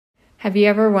Have you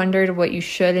ever wondered what you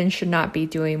should and should not be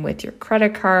doing with your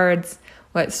credit cards,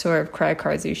 what sort of credit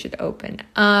cards you should open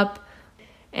up,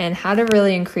 and how to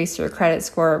really increase your credit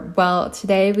score? Well,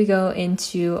 today we go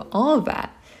into all of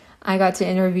that. I got to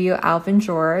interview Alvin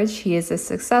George. He is a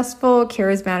successful,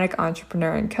 charismatic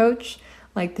entrepreneur and coach.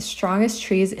 Like the strongest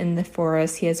trees in the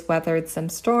forest, he has weathered some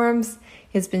storms.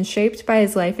 He has been shaped by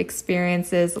his life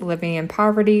experiences, living in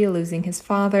poverty, losing his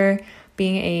father,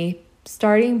 being a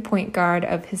starting point guard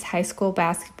of his high school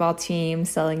basketball team,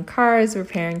 selling cars,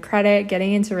 repairing credit,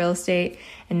 getting into real estate,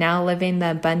 and now living the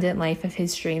abundant life of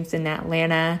his dreams in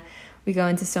Atlanta. We go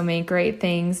into so many great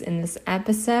things in this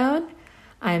episode.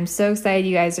 I'm so excited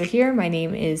you guys are here. My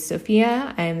name is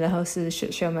Sophia. I am the host of the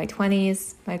shit show My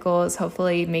 20s. My goal is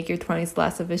hopefully make your 20s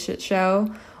less of a shit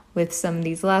show with some of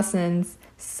these lessons.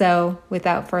 So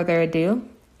without further ado,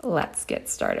 let's get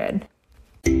started.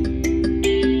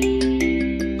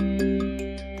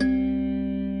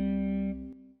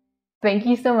 Thank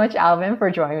you so much, Alvin, for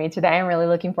joining me today. I'm really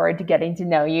looking forward to getting to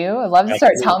know you. I'd love to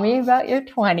start telling me about your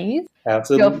 20s.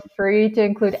 Absolutely. Feel free to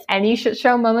include any shit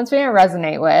show moments we didn't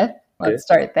resonate with. Let's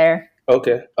start there.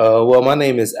 Okay. Well, my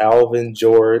name is Alvin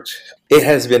George. It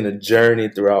has been a journey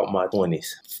throughout my 20s,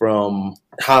 from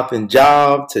hopping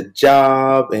job to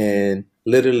job and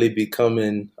literally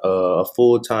becoming a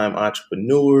full-time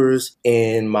entrepreneur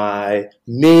in my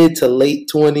mid to late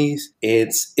 20s.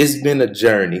 It's been a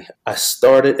journey. I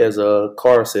started as a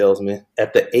car salesman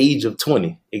at the age of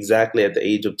 20, exactly at the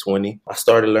age of 20. I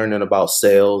started learning about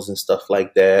sales and stuff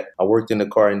like that. I worked in the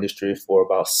car industry for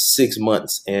about 6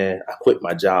 months and I quit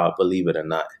my job, believe it or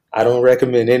not. I don't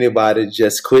recommend anybody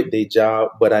just quit their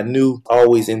job, but I knew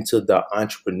always into the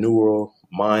entrepreneurial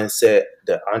mindset,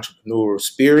 the entrepreneurial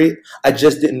spirit. I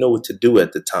just didn't know what to do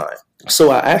at the time. So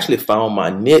I actually found my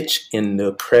niche in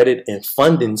the credit and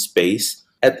funding space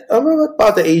at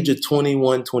about the age of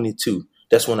 21, 22.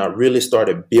 That's when I really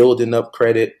started building up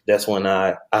credit. That's when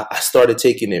I started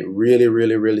taking it really,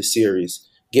 really, really serious.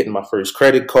 Getting my first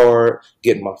credit card,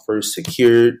 getting my first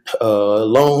secured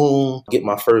loan, getting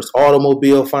my first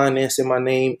automobile finance in my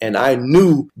name. And I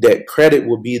knew that credit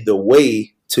would be the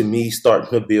way to me starting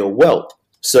to build wealth.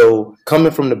 So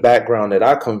coming from the background that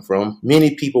I come from,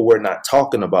 many people were not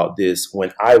talking about this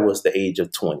when I was the age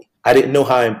of 20. I didn't know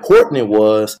how important it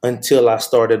was until I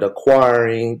started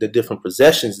acquiring the different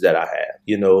possessions that I had.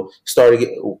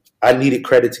 I needed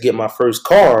credit to get my first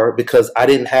car because I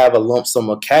didn't have a lump sum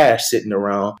of cash sitting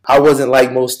around. I wasn't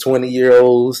like most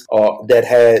 20-year-olds that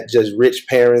had just rich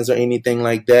parents or anything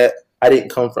like that. I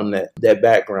didn't come from that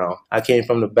background. I came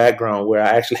from the background where I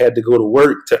actually had to go to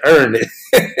work to earn it.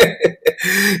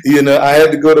 I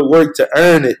had to go to work to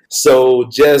earn it. So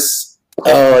just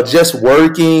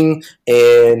working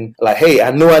and like, hey, I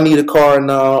know I need a car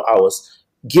now. I was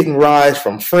getting rides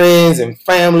from friends and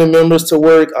family members to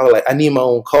work. I was like, I need my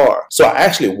own car. So I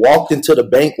actually walked into the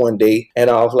bank one day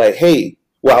and I was like, hey,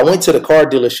 well, I went to the car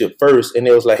dealership first and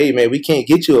it was like, hey, man, we can't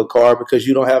get you a car because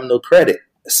you don't have no credit.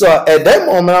 So at that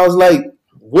moment, I was like,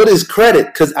 what is credit?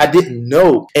 Because I didn't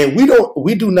know. And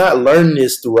we do not learn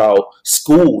this throughout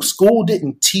school. School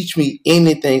didn't teach me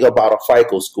anything about a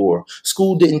FICO score.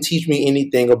 School didn't teach me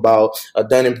anything about a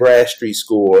Dun & Bradstreet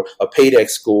score, a Paydex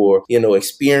score,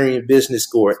 Experian business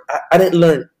score. I didn't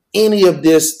learn any of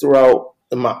this throughout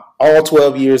my all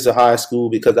 12 years of high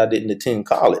school because I didn't attend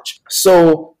college.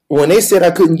 So when they said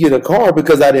I couldn't get a car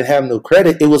because I didn't have no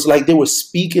credit, it was like they were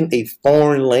speaking a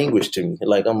foreign language to me.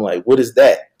 Like, I'm like, what is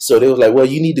that? So they was like, well,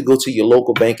 you need to go to your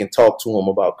local bank and talk to them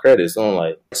about credit. So I'm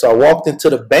like, so I walked into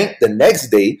the bank the next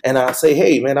day and I say,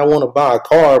 hey, man, I want to buy a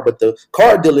car, but the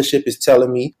car dealership is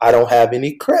telling me I don't have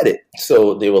any credit.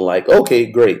 So they were like, okay,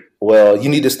 great. Well, you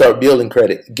need to start building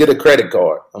credit. Get a credit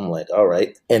card. I'm like, all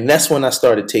right. And that's when I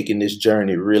started taking this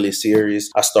journey really serious.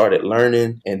 I started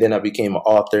learning and then I became an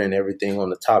author and everything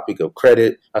on the topic of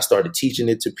credit. I started teaching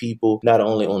it to people, not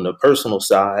only on the personal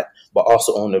side, but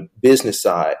also on the business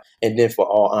side. And then for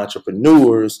all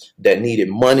entrepreneurs that needed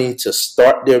money to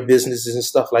start their businesses and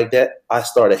stuff like that, I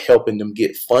started helping them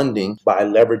get funding by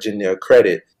leveraging their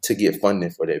credit to get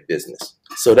funding for their business.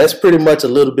 So that's pretty much a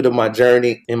little bit of my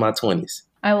journey in my 20s.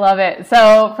 I love it.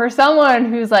 So for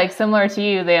someone who's like similar to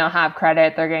you, they don't have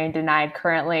credit, they're getting denied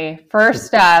currently. First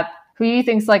step, who do you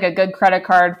think is like a good credit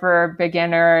card for a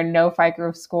beginner, no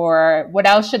FICO score? What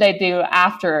else should they do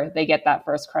after they get that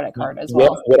first credit card as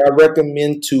well? What I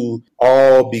recommend to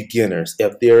all beginners,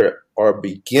 if there are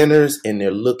beginners and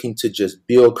they're looking to just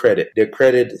build credit, their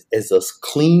credit is a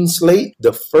clean slate,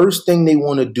 the first thing they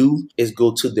want to do is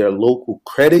go to their local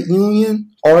credit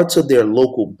union or to their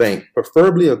local bank,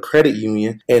 preferably a credit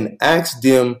union, and ask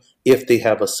them if they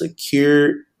have a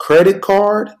secured credit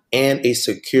card and a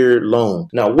secured loan.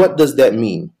 Now, what does that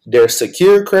mean? There's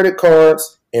secured credit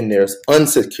cards and there's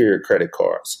unsecured credit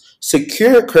cards.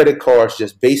 Secured credit cards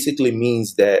just basically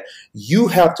means that you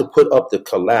have to put up the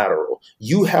collateral.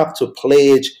 You have to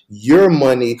pledge your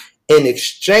money in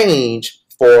exchange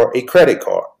for a credit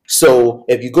card. So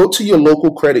if you go to your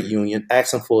local credit union,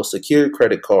 ask them for a secured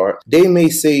credit card, they may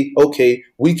say, okay,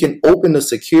 we can open a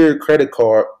secured credit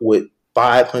card with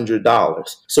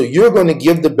 $500. So you're going to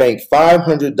give the bank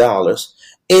 $500.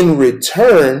 In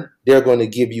return, they're going to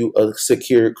give you a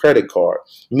secured credit card,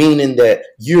 meaning that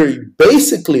you're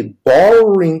basically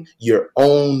borrowing your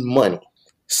own money.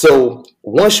 So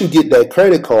once you get that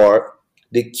credit card,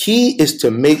 the key is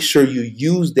to make sure you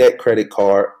use that credit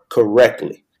card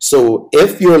correctly. So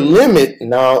if your limit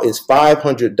now is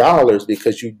 $500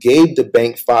 because you gave the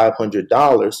bank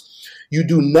 $500, you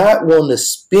do not want to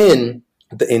spend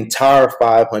the entire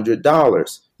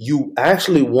 $500. You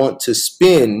actually want to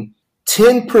spend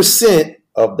 10%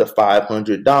 of the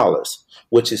 $500,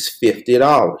 which is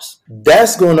 $50.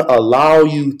 That's going to allow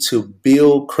you to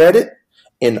build credit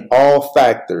in all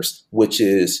factors, which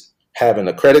is having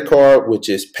a credit card, which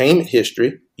is payment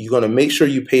history. You're going to make sure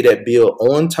you pay that bill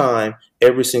on time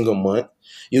every single month.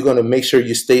 You're going to make sure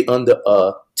you stay under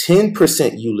a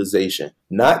 10% utilization,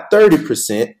 not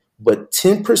 30%, but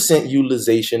 10%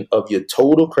 utilization of your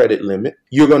total credit limit.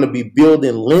 You're going to be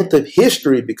building length of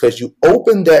history because you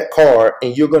open that card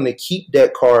and you're going to keep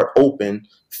that card open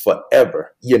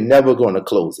forever. You're never going to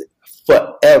close it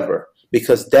forever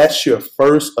because that's your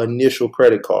first initial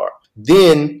credit card.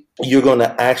 Then you're going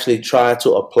to actually try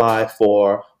to apply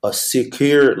for a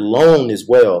secured loan as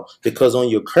well, because on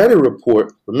your credit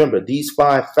report, remember, these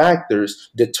 5 factors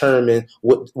determine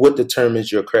what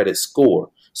determines your credit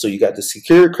score. So you got the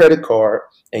secured credit card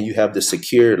and you have the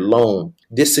secured loan.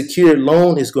 This secured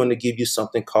loan is going to give you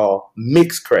something called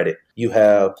mixed credit. You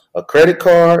have a credit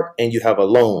card and you have a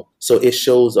loan. So it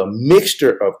shows a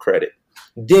mixture of credit.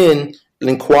 Then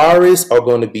inquiries are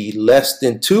going to be less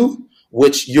than 2,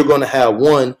 which you're going to have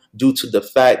 1 due to the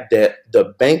fact that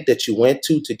the bank that you went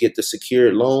to get the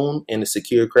secured loan and the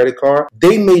secured credit card,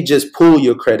 they may just pull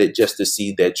your credit just to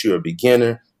see that you're a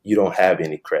beginner, you don't have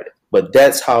any credit. But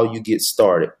that's how you get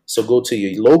started. So go to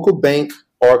your local bank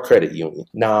or credit union.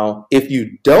 Now, if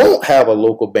you don't have a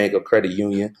local bank or credit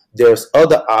union, there's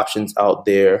other options out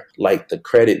there like the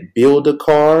credit builder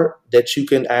card that you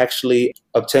can actually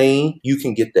obtain. You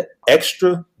can get the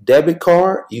extra debit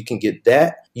card. You can get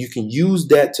that. You can use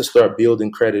that to start building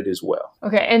credit as well.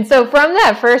 Okay. And so from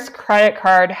that first credit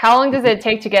card, how long does it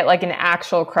take to get like an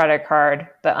actual credit card,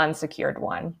 the unsecured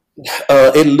one?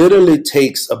 It literally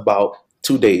takes about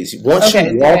 2 days. Once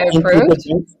you walk into the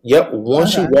bank,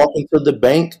 once you walk into the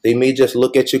bank, they may just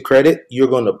look at your credit. You're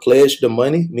going to pledge the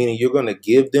money, meaning you're going to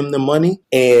give them the money.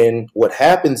 And what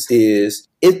happens is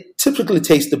it typically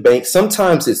takes the bank.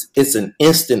 Sometimes it's an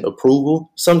instant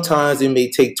approval. Sometimes it may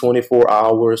take 24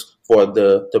 hours for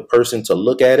the person to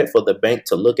look at it, for the bank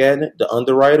to look at it, the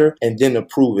underwriter, and then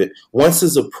approve it. Once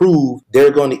it's approved,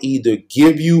 they're going to either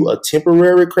give you a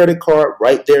temporary credit card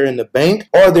right there in the bank,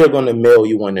 or they're going to mail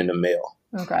you one in the mail.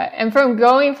 Okay. And from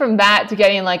going from that to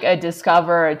getting like a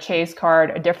Discover, a Chase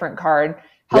card, a different card,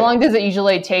 how long does it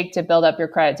usually take to build up your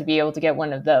credit to be able to get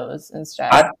one of those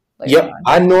instead?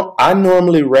 I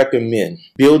normally recommend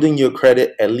building your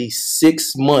credit at least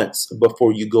 6 months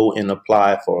before you go and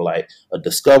apply for like a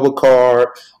Discover card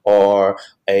or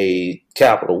a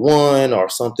Capital One or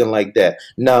something like that.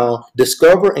 Now,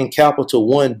 Discover and Capital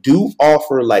One do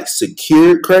offer like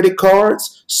secured credit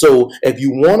cards. So if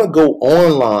you want to go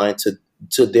online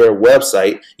to their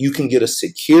website, you can get a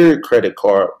secured credit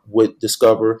card with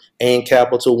Discover and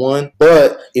Capital One,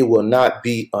 but it will not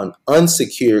be an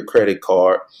unsecured credit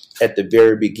card at the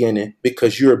very beginning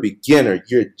because you're a beginner.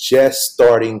 You're just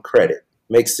starting credit.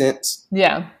 Make sense?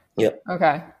 Yeah. Yep.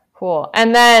 Okay, cool.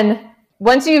 And then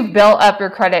once you've built up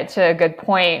your credit to a good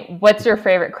point, what's your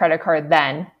favorite credit card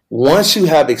then? Once you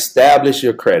have established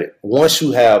your credit, once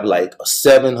you have like a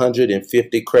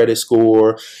 750 credit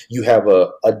score, you have a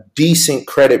decent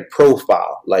credit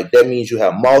profile. Like that means you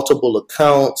have multiple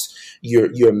accounts.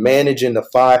 You're managing the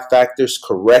 5 factors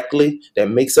correctly that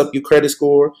makes up your credit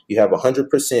score. You have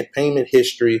 100% payment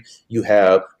history. You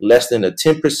have less than a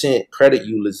 10% credit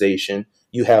utilization.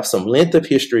 You have some length of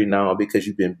history now because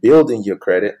you've been building your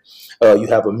credit. You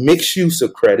have a mixed use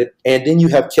of credit. And then you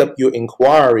have kept your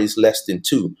inquiries less than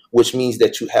 2, which means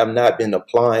that you have not been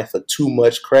applying for too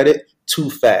much credit too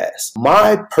fast.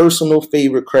 My personal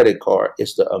favorite credit card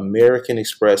is the American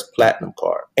Express Platinum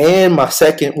card. And my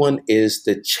second one is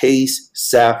the Chase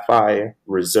Sapphire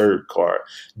Reserve card.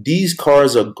 These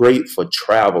cards are great for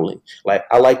traveling. Like,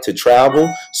 I like to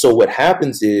travel. So what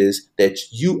happens is that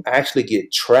you actually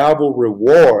get travel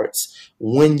rewards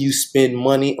when you spend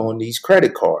money on these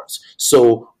credit cards.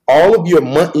 So all of your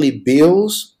monthly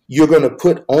bills you're going to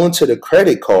put onto the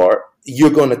credit card. You're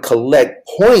going to collect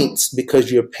points because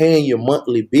you're paying your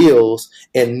monthly bills,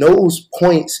 and those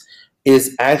points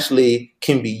is actually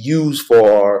can be used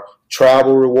for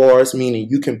travel rewards, meaning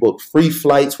you can book free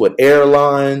flights with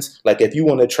airlines. Like if you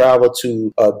want to travel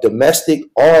to a domestic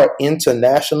or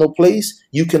international place,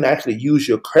 you can actually use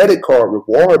your credit card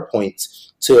reward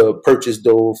points to purchase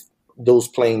those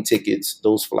plane tickets,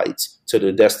 those flights to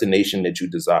the destination that you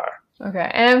desire.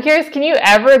 Okay. And I'm curious, can you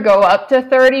ever go up to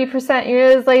 30%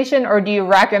 utilization, or do you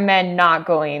recommend not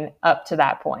going up to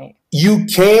that point? You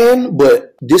can,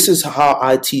 but this is how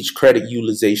I teach credit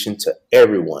utilization to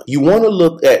everyone. You want to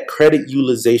look at credit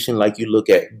utilization like you look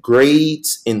at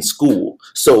grades in school.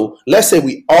 So let's say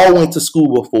we all went to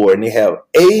school before and they have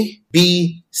A,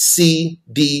 B, C,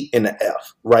 D, and an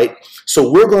F, right?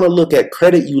 So we're going to look at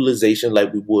credit utilization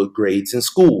like we would grades in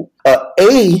school.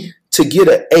 To get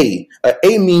an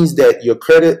A means that your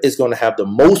credit is going to have the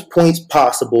most points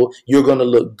possible. You're going to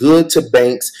look good to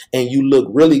banks, and you look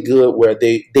really good where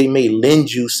they may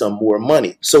lend you some more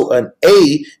money. So an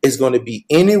A is going to be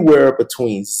anywhere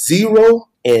between 0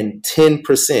 and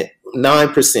 10%,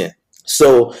 9%.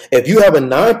 So if you have a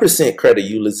 9% credit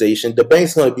utilization, the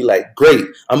bank's going to be like, great,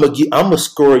 I'm gonna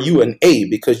score you an A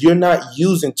because you're not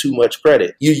using too much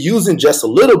credit. You're using just a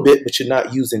little bit, but you're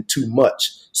not using too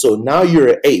much. So now you're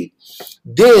an A.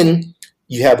 Then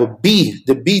you have a B,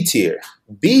 the B tier.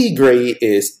 B grade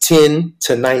is 10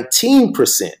 to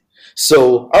 19%.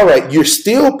 So, all right, you're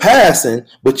still passing,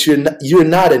 but you're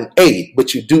not an A,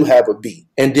 but you do have a B.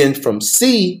 And then from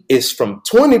C is from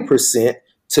 20%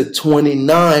 to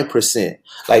 29%.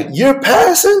 Like, you're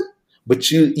passing, but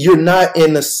you're not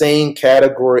in the same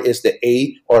category as the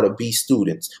A or the B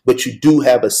students, but you do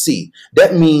have a C.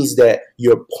 That means that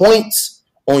your points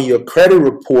on your credit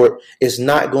report is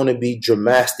not going to be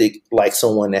dramatic like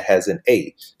someone that has an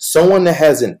A. Someone that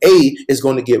has an A is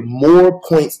going to get more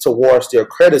points towards their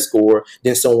credit score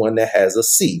than someone that has a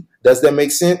C. Does that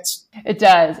make sense? It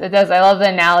does. It does. I love the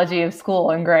analogy of school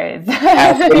and grades.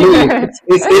 Absolutely.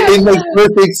 It makes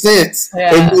perfect sense.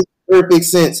 Yeah. It makes perfect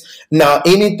sense. Now,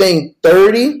 anything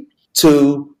 30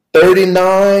 to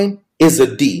 39 is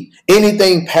a D.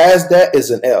 Anything past that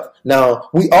is an F. Now,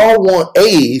 we all want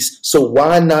A's, so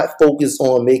why not focus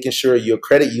on making sure your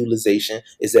credit utilization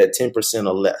is at 10%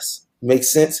 or less?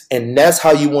 Makes sense? And that's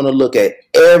how you want to look at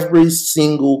every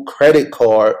single credit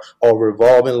card or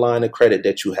revolving line of credit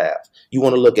that you have. You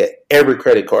want to look at every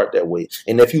credit card that way.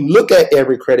 And if you look at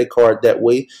every credit card that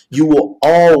way, you will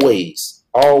always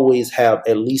have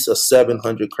at least a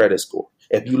 700 credit score.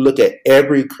 If you look at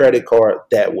every credit card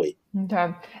that way.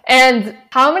 Okay. And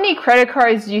how many credit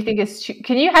cards do you think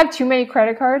can you have too many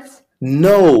credit cards?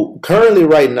 No. Currently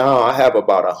right now, I have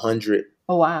about 100.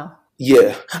 Oh, wow.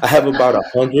 Yeah, I have about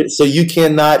 100. So you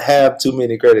cannot have too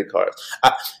many credit cards.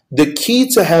 The key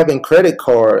to having credit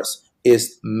cards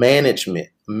is management,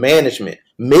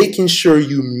 making sure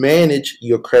you manage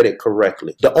your credit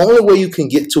correctly. The only way you can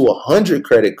get to 100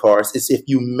 credit cards is if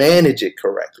you manage it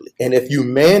correctly. And if you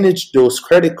manage those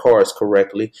credit cards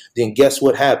correctly, then guess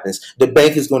what happens? The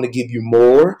bank is going to give you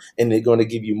more, and they're going to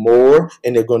give you more,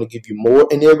 and they're going to give you more,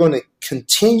 and they're going to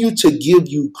continue to give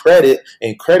you credit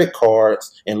and credit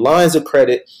cards and lines of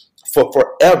credit for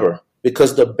forever,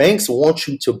 because the banks want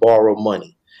you to borrow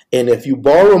money. And if you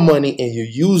borrow money and you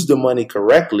use the money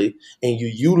correctly and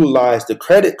you utilize the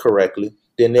credit correctly,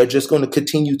 then they're just going to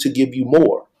continue to give you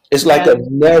more. It's like a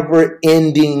never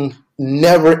ending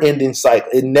cycle.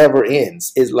 It never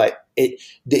ends. It's like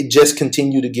they just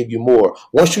continue to give you more.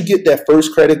 Once you get that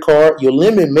first credit card, your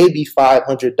limit may be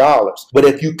 $500. But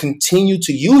if you continue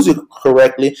to use it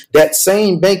correctly, that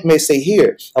same bank may say,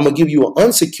 here, I'm going to give you an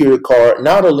unsecured card.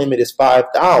 Now the limit is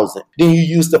 $5,000. Then you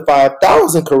use the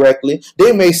 $5,000 correctly.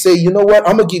 They may say, you know what?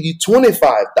 I'm going to give you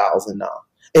 $25,000 now.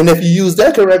 And if you use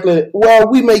that correctly, well,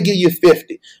 we may give you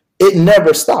 $50,000. It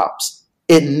never stops.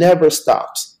 It never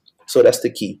stops. So that's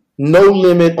the key. No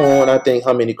limit on, I think,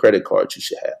 how many credit cards you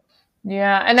should have.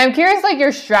 Yeah. And I'm curious, like,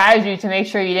 your strategy to make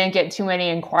sure you didn't get too many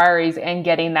inquiries and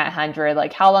getting that 100.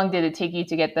 Like, how long did it take you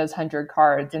to get those 100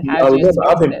 cards? And how did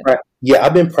you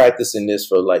I've been practicing this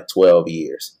for like 12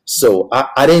 years. So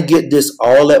I didn't get this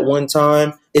all at one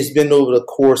time. It's been over the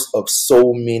course of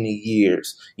so many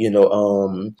years.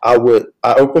 I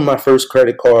opened my first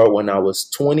credit card when I was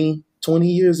 20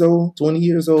 years old, 20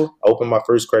 years old. I opened my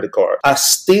first credit card. I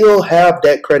still have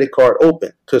that credit card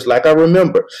open because, like I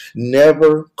remember,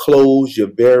 never close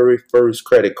your very first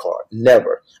credit card.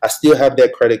 Never. I still have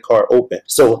that credit card open.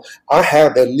 So I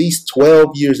have at least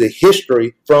 12 years of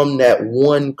history from that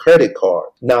one credit card.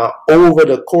 Now, over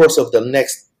the course of the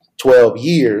next 12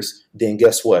 years, then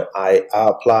guess what? I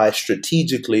apply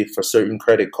strategically for certain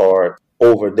credit cards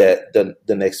over the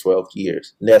next 12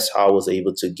 years. And that's how I was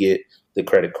able to get the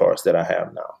credit cards that I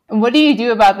have now. And what do you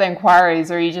do about the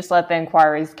inquiries, or you just let the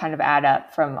inquiries kind of add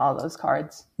up from all those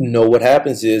cards? No, what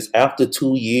happens is after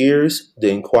 2 years, the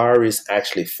inquiries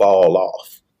actually fall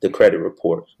off the credit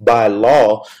report. By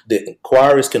law, the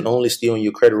inquiries can only stay on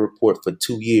your credit report for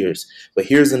 2 years. But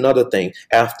here's another thing.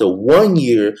 After 1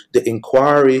 year, the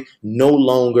inquiry no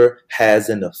longer has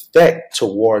an effect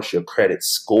towards your credit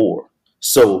score.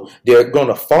 So they're going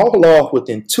to fall off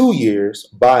within 2 years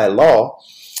by law.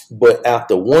 But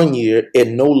after 1 year, it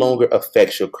no longer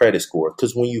affects your credit score.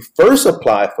 Because when you first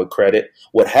apply for credit,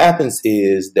 what happens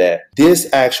is that this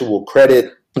actual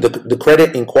credit, the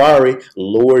credit inquiry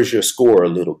lowers your score a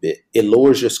little bit. It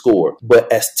lowers your score.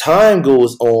 But as time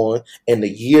goes on and the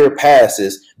year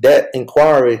passes, that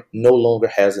inquiry no longer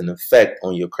has an effect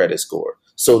on your credit score.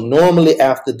 So normally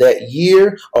after that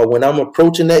year, or when I'm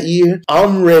approaching that year,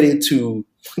 I'm ready to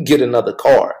get another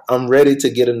card. I'm ready to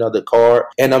get another card,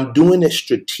 and I'm doing it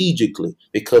strategically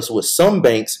because with some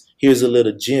banks, here's a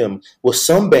little gem. With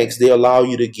some banks, they allow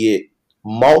you to get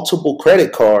multiple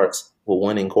credit cards with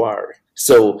one inquiry.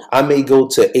 So I may go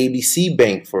to ABC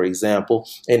Bank, for example,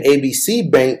 and ABC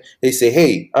Bank, they say,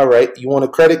 hey, all right, you want a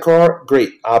credit card?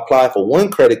 Great. I'll apply for one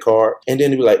credit card. And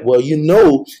then they'll be like, well,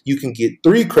 you can get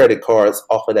 3 credit cards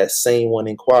off of that same one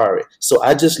inquiry. So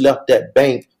I just left that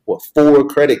bank with 4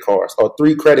 credit cards or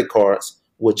 3 credit cards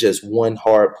with just one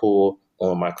hard pull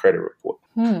on my credit report.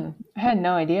 I had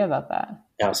no idea about that.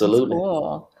 Absolutely. That's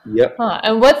cool. Yep.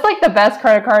 And what's like the best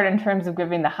credit card in terms of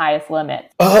giving the highest limit?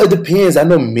 It depends. I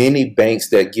know many banks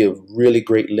that give really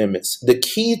great limits. The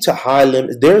key to high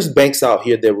limits, there's banks out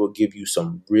here that will give you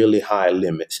some really high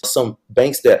limits. Some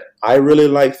banks that I really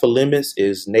like for limits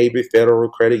is Navy Federal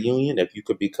Credit Union. If you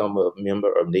could become a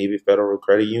member of Navy Federal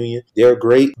Credit Union, they're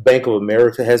great. Bank of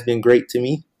America has been great to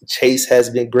me. Chase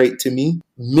has been great to me.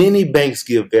 Many banks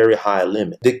give very high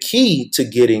limit. The key to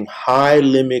getting high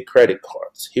limit credit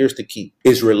cards, here's the key,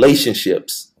 is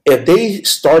relationships. If they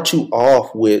start you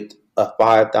off with a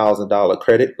 $5,000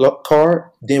 credit card,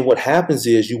 then what happens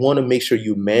is you want to make sure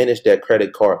you manage that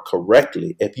credit card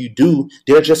correctly. If you do,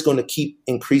 they're just going to keep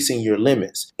increasing your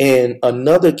limits. And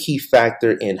another key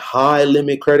factor in high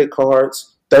limit credit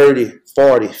cards, $30,000,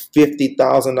 $40,000,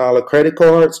 $50,000 credit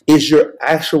cards, is your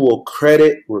actual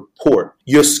credit report.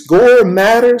 Your score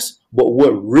matters, but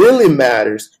what really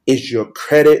matters is your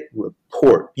credit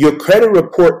report. Your credit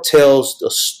report tells the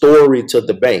story to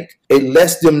the bank. It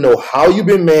lets them know how you've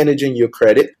been managing your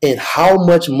credit and how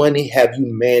much money have you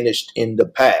managed in the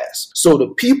past. So the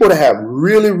people that have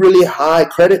really, really high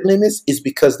credit limits is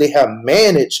because they have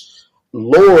managed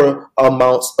lower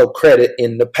amounts of credit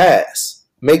in the past.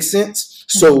 Make sense?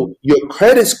 So your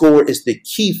credit score is the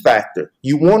key factor.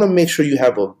 You want to make sure you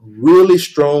have a really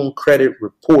strong credit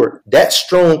report. That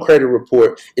strong credit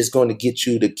report is going to get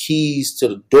you the keys to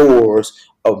the doors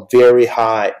of very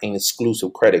high and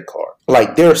exclusive credit card.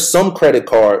 Like there are some credit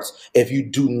cards, if you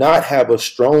do not have a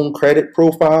strong credit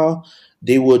profile,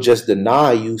 they will just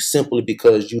deny you simply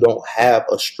because you don't have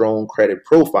a strong credit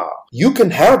profile. You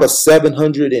can have a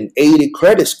 780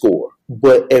 credit score,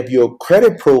 but if your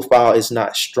credit profile is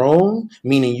not strong,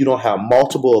 meaning you don't have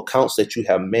multiple accounts that you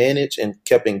have managed and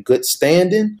kept in good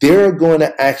standing, they're going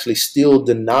to actually still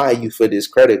deny you for this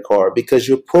credit card because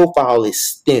your profile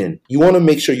is thin. You want to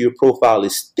make sure your profile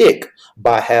is thick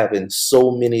by having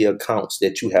so many accounts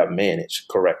that you have managed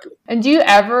correctly. And do you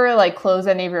ever like close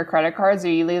any of your credit cards, or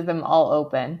you leave them all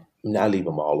open? I leave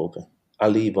them all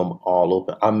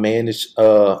open. I manage,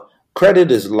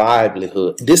 credit is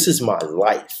livelihood. This is my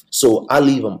life. So I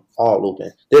leave them all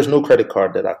open. There's no credit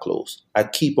card that I close. I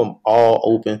keep them all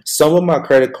open. Some of my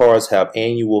credit cards have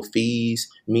annual fees,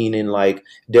 meaning like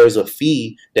there's a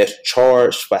fee that's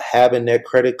charged for having that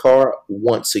credit card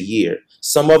once a year.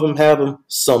 Some of them have them,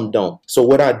 some don't. So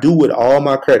what I do with all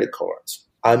my credit cards,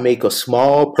 I make a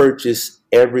small purchase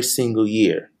every single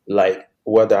year. Like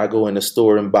whether I go in the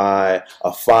store and buy a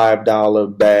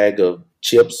 $5 bag of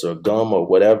chips or gum or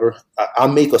whatever. I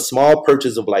make a small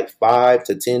purchase of like $5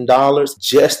 to $10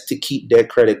 just to keep that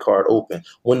credit card open.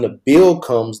 When the bill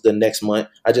comes the next month,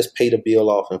 I just pay the bill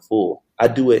off in full. I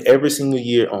do it every single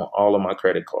year on all of my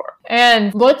credit cards.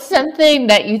 And what's something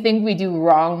that you think we do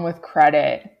wrong with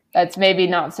credit that's maybe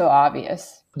not so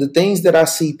obvious? The things that I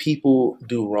see people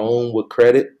do wrong with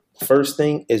credit, first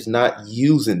thing is not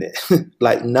using it,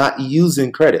 like not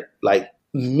using credit. Like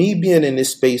me being in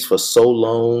this space for so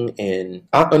long, and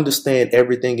I understand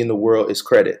everything in the world is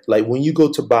credit. Like when you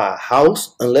go to buy a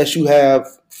house, unless you have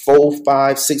 $400,000,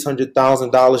 $500,000,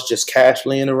 $600,000 just cash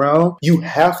laying around, you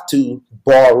have to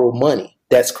borrow money.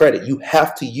 That's credit. You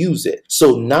have to use it.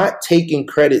 So not taking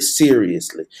credit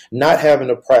seriously, not having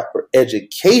a proper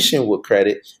education with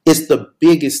credit is the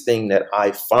biggest thing that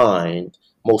I find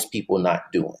most people not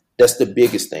doing. That's the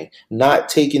biggest thing. Not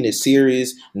taking it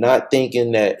serious, not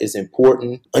thinking that it's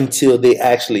important until they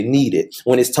actually need it.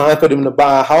 When it's time for them to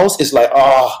buy a house, it's like,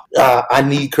 I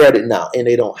need credit now, and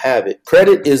they don't have it.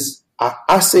 Credit is,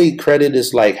 I say credit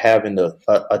is like having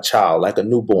a child, like a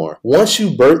newborn. Once you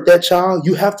birth that child,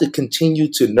 you have to continue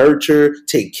to nurture,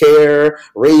 take care,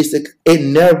 raise it. It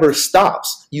never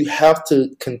stops. You have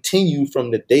to continue from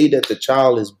the day that the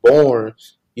child is born.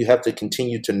 You have to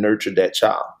continue to nurture that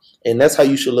child. And that's how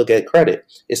you should look at credit.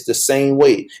 It's the same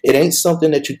way. It ain't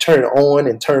something that you turn on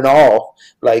and turn off.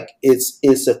 Like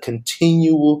it's a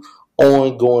continual,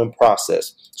 ongoing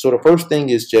process. So the first thing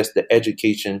is just the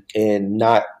education and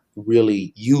not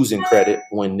really using credit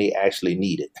when they actually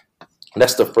need it.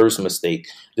 That's the first mistake.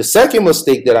 The second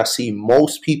mistake that I see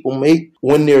most people make,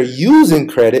 when they're using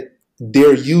credit,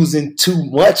 they're using too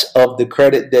much of the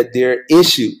credit that they're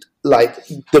issued. Like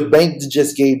the bank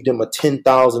just gave them a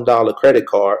 $10,000 credit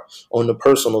card on the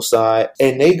personal side,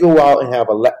 and they go out and have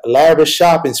a lavish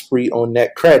shopping spree on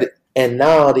that credit. And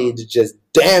now they just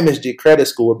damage their credit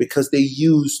score because they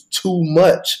use too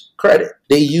much credit.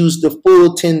 They used the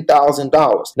full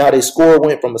 $10,000. Now their score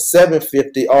went from a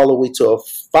 750 all the way to a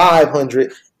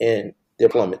 500, and they're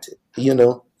plummeted.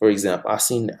 For example, I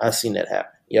seen that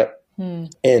happen. Yep.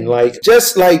 And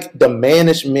just like the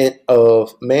management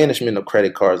of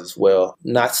credit cards as well,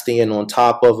 not staying on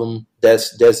top of them,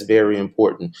 that's very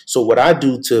important. So what I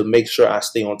do to make sure I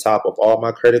stay on top of all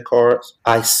my credit cards,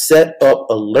 I set up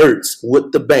alerts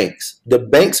with the banks. The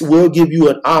banks will give you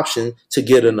an option to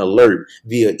get an alert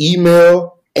via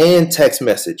email and text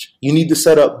message. You need to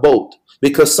set up both,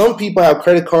 because some people have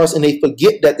credit cards and they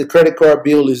forget that the credit card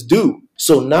bill is due.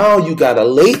 So now you got a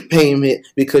late payment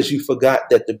because you forgot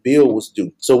that the bill was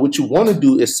due. So what you want to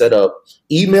do is set up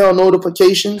email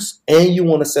notifications, and you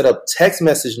want to set up text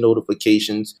message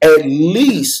notifications at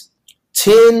least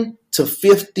 10 to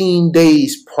 15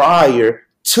 days prior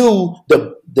to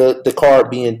the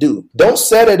card being due. Don't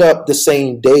set it up the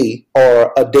same day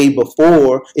or a day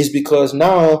before. It's because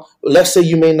now, let's say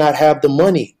you may not have the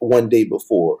money one day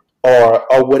before, or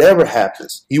whatever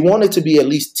happens. You want it to be at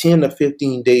least 10 to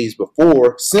 15 days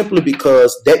before, simply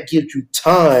because that gives you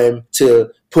time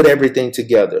to put everything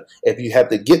together. If you have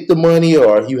to get the money,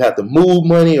 or you have to move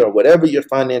money, or whatever your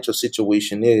financial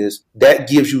situation is, that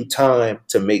gives you time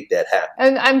to make that happen.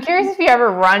 And I'm curious if you ever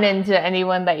run into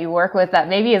anyone that you work with that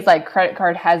maybe is like credit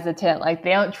card hesitant, like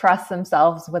they don't trust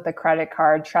themselves with a credit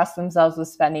card, trust themselves with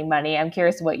spending money. I'm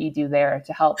curious what you do there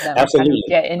to help them kind of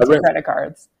get into credit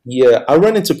cards. Yeah, I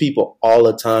run into people all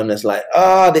the time that's like,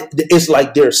 it's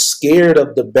like they're scared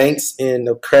of the banks and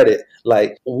of credit.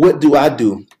 Like, what do I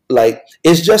do? Like,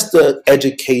 it's just the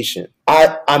education.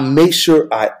 I make sure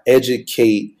I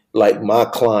educate like my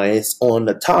clients on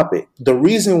the topic. The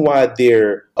reason why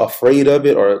they're afraid of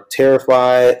it or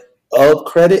terrified of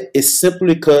credit is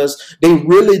simply because they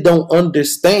really don't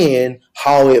understand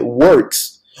how it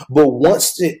works. But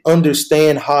once they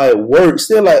understand how it works,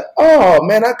 they're like, oh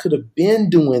man, I could have been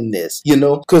doing this,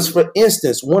 because for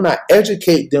instance, when I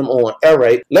educate them on, all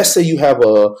right, let's say you have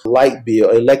a light bill,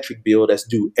 electric bill that's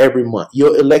due every month.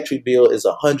 Your electric bill is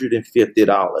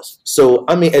 $150. So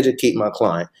I may educate my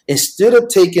client, instead of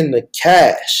taking the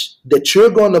cash that you're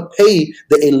going to pay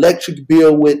the electric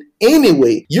bill with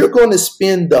anyway, you're going to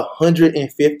spend the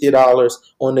 $150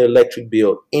 on the electric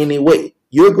bill anyway.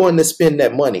 You're going to spend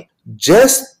that money.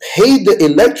 Just pay the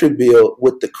electric bill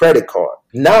with the credit card.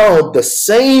 Now, the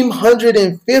same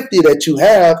 150 that you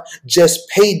have, just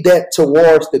pay that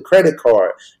towards the credit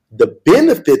card. The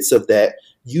benefits of that,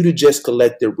 you'd have just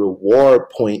collected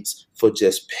reward points for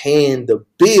just paying the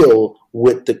bill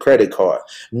with the credit card.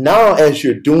 Now, as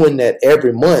you're doing that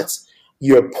every month,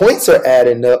 your points are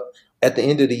adding up. At the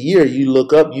end of the year, you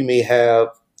look up, you may have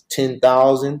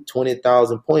 10,000,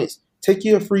 20,000 points. Take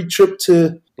you a free trip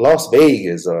to Las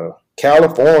Vegas or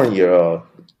California or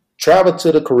travel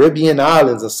to the Caribbean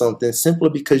islands or something simply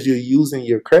because you're using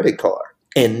your credit card.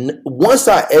 And once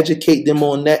I educate them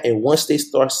on that, and once they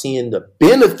start seeing the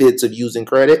benefits of using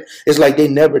credit, it's like they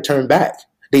never turn back.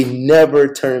 They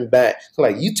never turn back.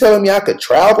 Like, you telling me I could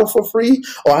travel for free,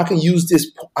 or I can use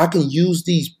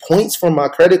these points from my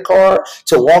credit card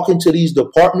to walk into these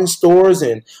department stores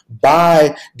and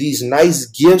buy these nice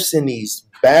gifts and these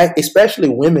bags. Especially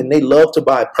women, they love to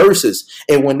buy purses.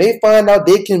 And when they find out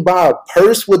they can buy a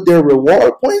purse with their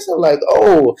reward points, they're like,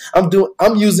 oh,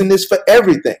 I'm using this for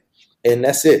everything. And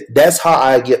that's it. That's how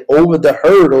I get over the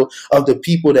hurdle of the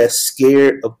people that's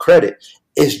scared of credit.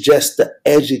 It's just the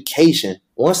education.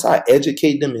 Once I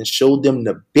educate them and show them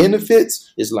the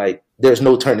benefits, it's like there's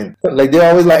no turning. Like, they're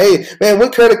always like, hey, man,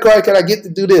 what credit card can I get to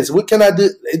do this? What can I do?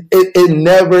 It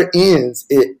never ends.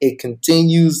 It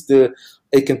continues to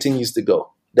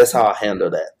go. That's how I handle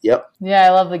that. Yep. Yeah, I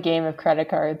love the game of credit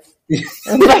cards. It's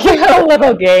like a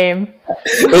little game.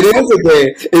 It is a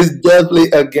game. It's definitely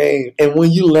a game. And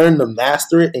when you learn to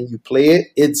master it and you play it,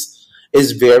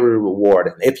 it's very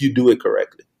rewarding if you do it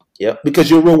correctly. Yep. Because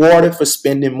you're rewarded for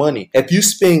spending money. If you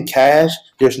spend cash,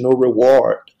 there's no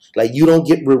reward. Like, you don't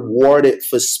get rewarded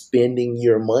for spending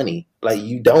your money. Like,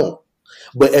 you don't.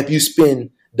 But if you spend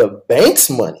the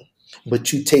bank's money,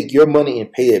 but you take your money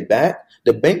and pay it back,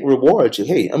 the bank rewards you.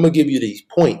 Hey, I'm going to give you these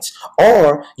points.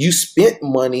 Or you spent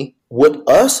money with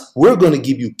us, we're going to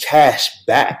give you cash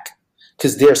back.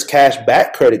 Because there's cash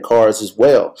back credit cards as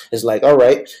well. It's like, all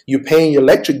right, you're paying your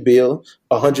electric bill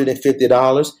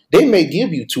 $150. They may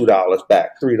give you $2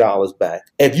 back, $3 back.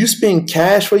 If you spend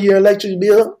cash for your electric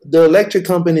bill, the electric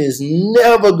company is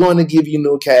never going to give you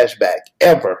no cash back,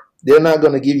 ever. They're not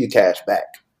going to give you cash back.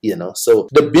 So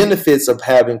the benefits of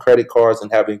having credit cards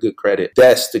and having good credit,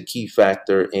 that's the key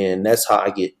factor. And that's how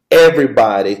I get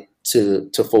everybody to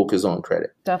focus on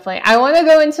credit. Definitely. I want to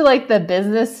go into like the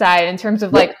business side in terms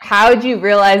of like, how did you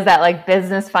realize that like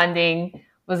business funding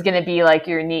was going to be like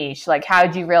your niche? Like, how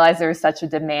did you realize there was such a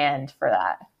demand for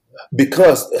that?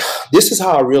 Because this is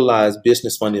how I realized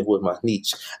business funding was my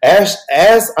niche. As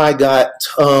I got,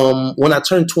 when I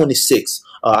turned 26,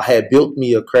 I had built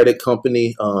me a credit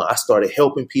company. I started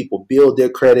helping people build their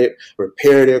credit,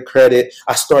 repair their credit.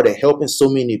 I started helping so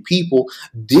many people.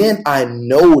 Then I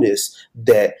noticed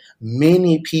that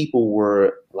many people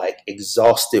were like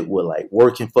exhausted with like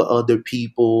working for other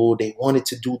people. They wanted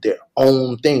to do their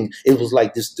own thing. It was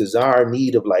like this desire,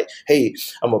 need of like, hey,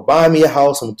 I'm going to buy me a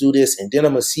house. I'm going to do this. And then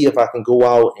I'm going to see if I can go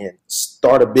out and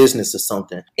start a business or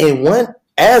something. And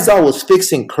as I was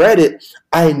fixing credit,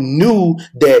 I knew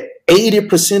that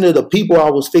 80% of the people I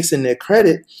was fixing their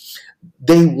credit,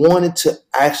 they wanted to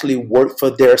actually work for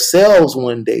themselves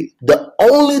one day. The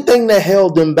only thing that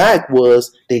held them back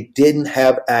was they didn't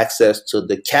have access to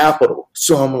the capital.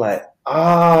 So I'm like,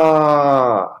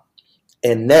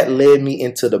 and that led me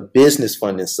into the business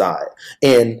funding side.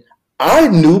 And I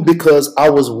knew because I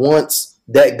was once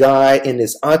that guy in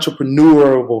this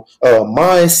entrepreneurial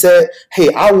mindset.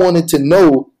 Hey, I wanted to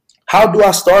know, how do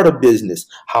I start a business?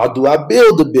 How do I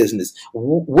build a business?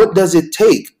 What does it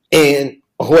take? And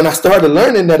when I started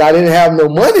learning that I didn't have no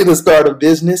money to start a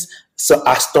business, so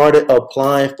I started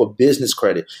applying for business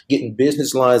credit, getting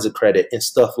business lines of credit and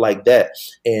stuff like that.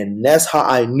 And that's how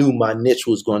I knew my niche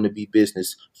was going to be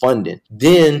business funding.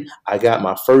 Then I got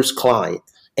my first client.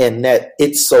 And that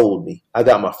it sold me. I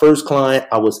got my first client.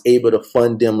 I was able to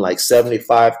fund them like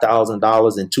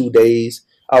 $75,000 in 2 days.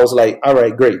 I was like, all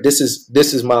right, great. This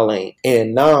is my lane.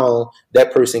 And now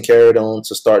that person carried on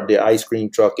to start their ice cream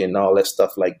truck and all that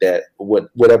stuff like that.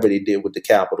 Whatever they did with the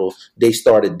capital, they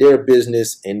started their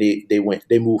business and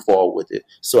they moved forward with it.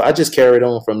 So I just carried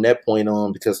on from that point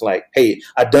on because like, hey,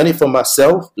 I've done it for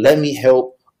myself. Let me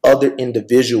help other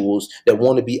individuals that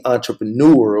want to be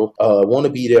entrepreneurial, want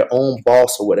to be their own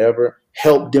boss or whatever,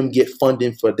 help them get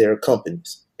funding for their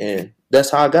companies. And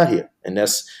that's how I got here. And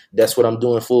that's what I'm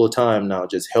doing full time now,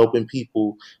 just helping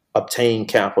people obtain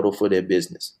capital for their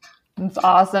business. That's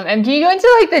awesome. And can you go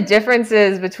into like the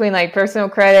differences between like personal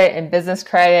credit and business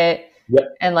credit? Yep.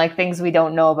 And like things we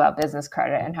don't know about business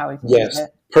credit and how we can use it?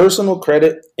 Personal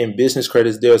credit and business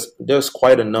credits, there's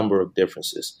quite a number of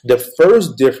differences. The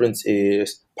first difference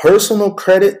is personal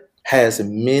credit has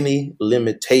many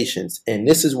limitations. And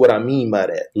this is what I mean by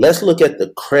that. Let's look at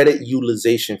the credit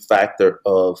utilization factor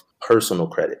of personal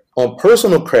credit. On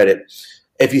personal credit,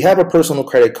 if you have a personal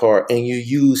credit card and you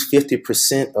use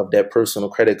 50% of that personal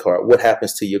credit card, what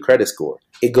happens to your credit score?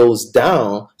 It goes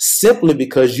down simply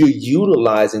because you're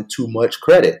utilizing too much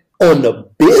credit. On the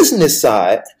business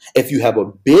side, if you have a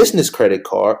business credit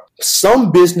card,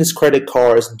 some business credit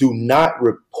cards do not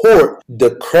report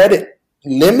the credit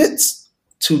limits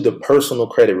to the personal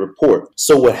credit report.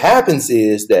 So what happens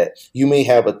is that you may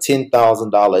have a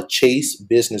 $10,000 Chase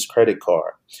business credit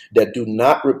card that do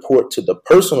not report to the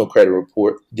personal credit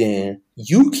report. Then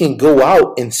you can go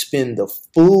out and spend the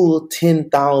full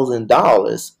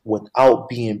 $10,000 without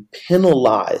being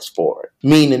penalized for it.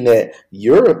 Meaning that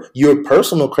your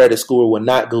personal credit score will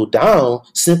not go down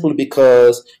simply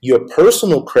because your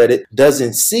personal credit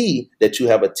doesn't see that you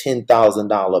have a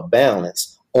 $10,000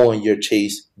 balance on your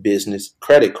Chase business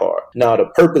credit card. Now, the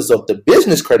purpose of the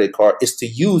business credit card is to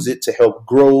use it to help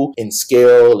grow and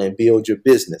scale and build your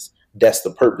business. That's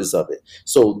the purpose of it.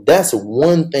 So that's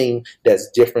one thing that's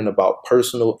different about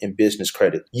personal and business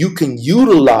credit. You can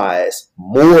utilize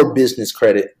more business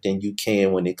credit than you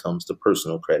can when it comes to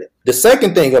personal credit. The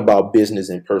second thing about business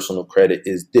and personal credit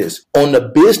is this. On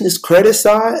the business credit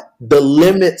side, the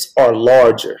limits are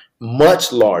larger,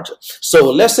 much larger. So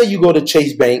let's say you go to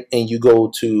Chase Bank and you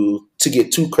go to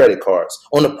get 2 credit cards.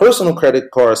 On the personal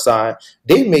credit card side,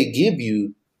 they may give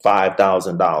you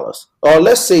 $5,000 or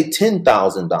let's say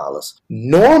 $10,000.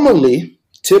 Normally,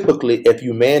 typically, if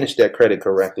you manage that credit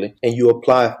correctly and you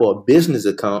apply for a business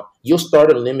account, your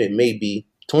starter limit may be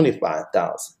 $25,000,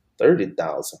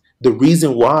 $30,000. The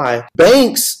reason why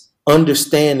banks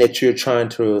understand that you're trying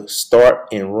to start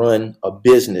and run a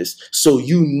business, so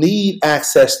you need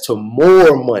access to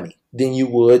more money than you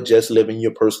would just living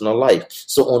your personal life.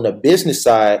 So on the business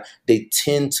side, they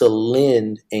tend to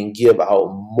lend and give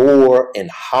out more and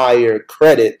higher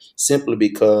credit simply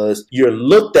because you're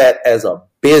looked at as a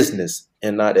business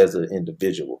and not as an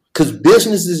individual. Because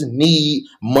businesses need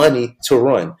money to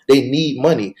run. They need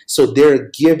money. So they're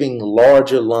giving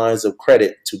larger lines of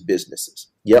credit to businesses.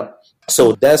 Yep.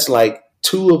 So that's like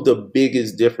 2 of the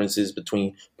biggest differences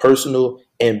between personal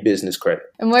and business credit.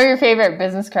 And what are your favorite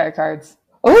business credit cards?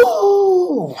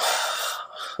 Oh,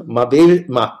 my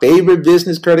favorite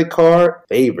business credit card,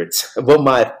 favorites. But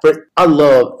I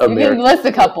love American. You can list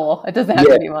a couple. It doesn't have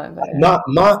to be one.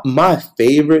 But My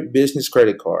favorite business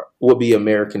credit card would be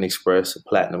American Express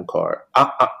Platinum card.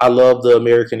 I love the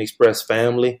American Express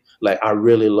family. Like, I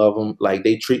really love them. Like,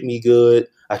 they treat me good.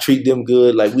 I treat them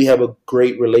good. Like, we have a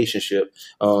great relationship.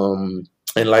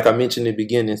 And like I mentioned in the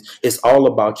beginning, it's all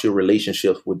about your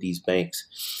relationships with these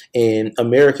banks. And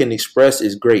American Express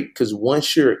is great because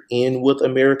once you're in with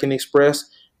American Express,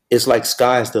 it's like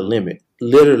sky's the limit.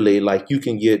 Literally, like you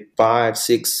can get 5,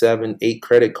 6, 7, 8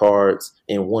 credit cards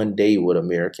in one day with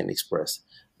American Express.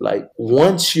 Like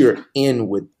once you're in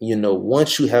with,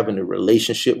 once you having a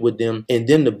relationship with them. And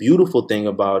then the beautiful thing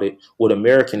about it with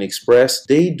American Express,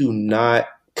 they do not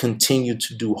continue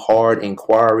to do hard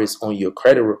inquiries on your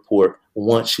credit report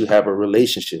once you have a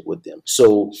relationship with them.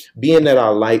 So being that I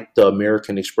like the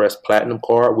American Express Platinum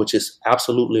card, which is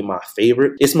absolutely my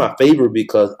favorite, it's my favorite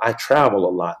because I travel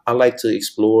a lot. I like to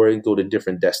explore and go to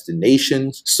different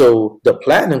destinations. So the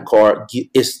Platinum card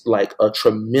is like a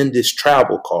tremendous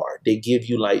travel card. They give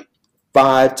you like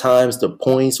 5 times the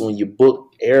points when you book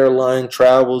airline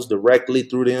travels directly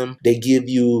through them. They give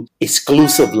you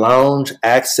exclusive lounge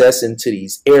access into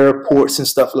these airports and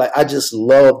stuff. Like, I just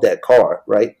love that card,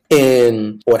 right?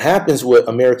 And what happens with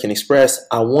American Express,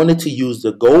 I wanted to use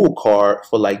the gold card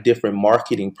for like different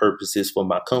marketing purposes for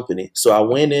my company. So I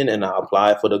went in and I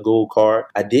applied for the gold card.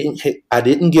 I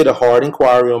didn't get a hard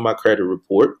inquiry on my credit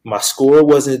report. My score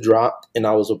wasn't dropped and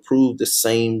I was approved the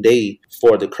same day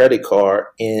for the credit card.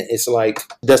 And it's like,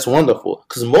 that's wonderful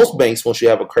because most banks, once you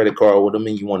have a credit card with them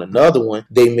and you want another one,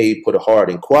 they may put a hard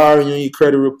inquiry on your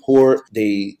credit report.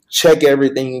 They check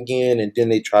everything again and then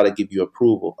they try to give you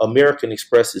approval. American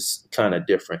Express is kind of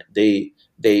different. They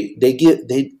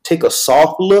take a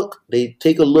soft look. They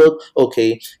take a look.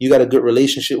 Okay, you got a good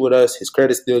relationship with us. His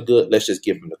credit's still good. Let's just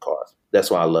give him the card.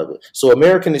 That's why I love it. So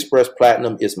American Express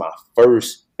Platinum is my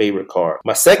first favorite card.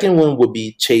 My second one would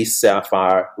be Chase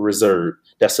Sapphire Reserve.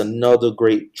 That's another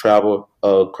great travel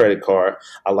credit card.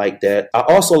 I like that. I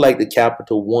also like the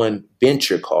Capital One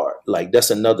Venture card. Like, that's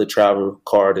another travel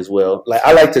card as well. Like,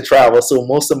 I like to travel, so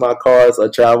most of my cards are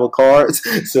travel cards.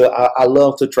 So I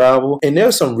love to travel. And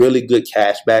there's some really good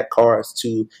cashback cards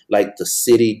too, like the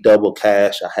City Double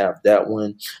Cash. I have that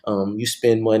one. You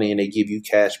spend money and they give you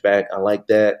cash back. I like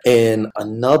that. And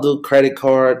another credit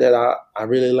card that I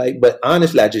really like, but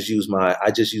honestly, I just use my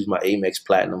Amex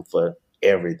Platinum for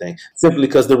everything, simply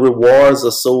because the rewards are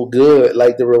so good.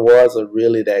 Like, the rewards are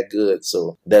really that good.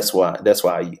 So that's why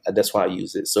I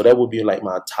use it. So that would be like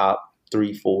my top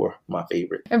 3, 4, my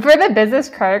favorite. And for the business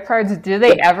credit cards, do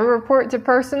they ever report to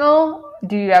personal?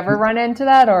 Do you ever run into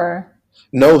that or?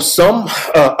 No, some,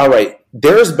 all right.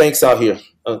 There's banks out here,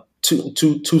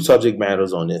 two subject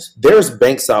matters on this. There's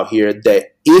banks out here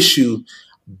that issue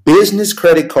business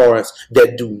credit cards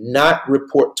that do not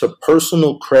report to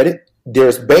personal credit.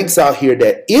 There's banks out here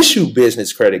that issue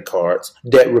business credit cards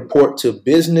that report to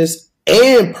business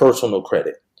and personal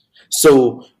credit.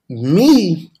 So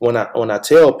me, when I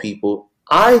tell people,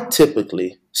 I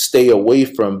typically stay away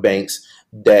from banks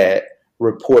that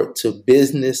report to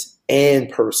business and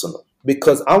personal,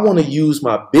 because I want to use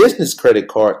my business credit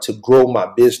card to grow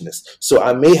my business. So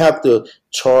I may have to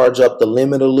charge up the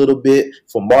limit a little bit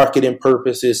for marketing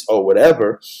purposes or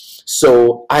whatever.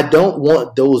 So I don't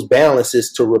want those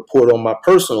balances to report on my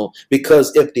personal,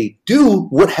 because if they do,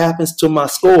 what happens to my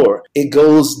score? It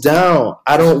goes down.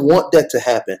 I don't want that to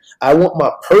happen. I want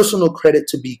my personal credit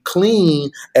to be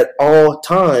clean at all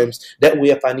times. That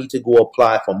way, if I need to go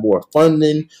apply for more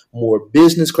funding, more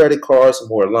business credit cards,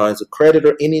 more lines of credit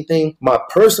or anything, my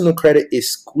personal credit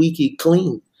is squeaky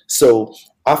clean. So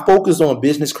I focus on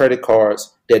business credit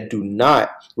cards that do not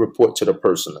report to the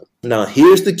personal. Now,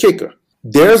 here's the kicker.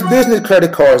 There's business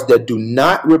credit cards that do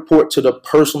not report to the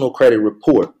personal credit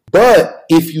report. But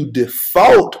if you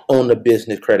default on the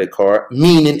business credit card,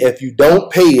 meaning if you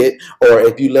don't pay it, or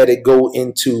if you let it go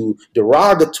into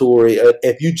derogatory,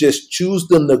 if you just choose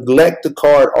to neglect the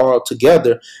card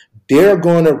altogether, they're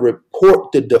going to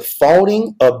report the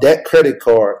defaulting of that credit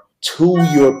card to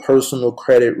your personal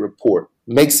credit report.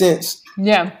 Make sense?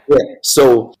 Yeah.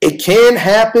 So it can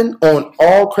happen on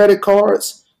all credit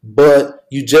cards, but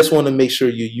you just want to make sure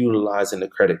you're utilizing the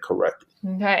credit correctly.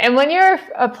 Okay. And when you're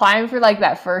applying for like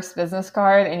that first business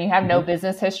card and you have no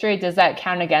business history, does that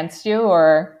count against you,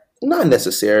 or? Not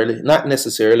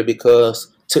necessarily,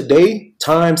 because today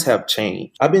times have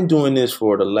changed. I've been doing this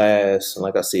for the last,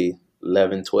 like I say,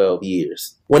 11, 12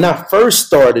 years. When I first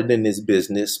started in this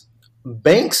business,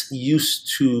 banks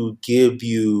used to give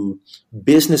you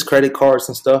business credit cards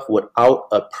and stuff without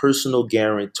a personal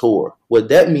guarantor. What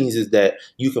that means is that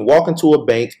you can walk into a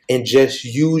bank and just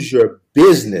use your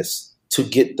business to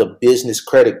get the business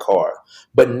credit card.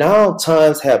 But now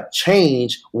times have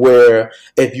changed where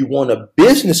if you want a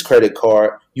business credit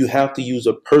card, you have to use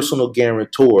a personal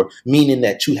guarantor, meaning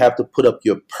that you have to put up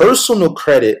your personal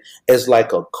credit as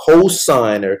like a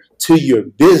co-signer to your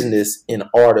business in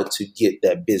order to get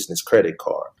that business credit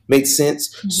card. Makes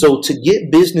sense? Mm-hmm. So to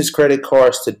get business credit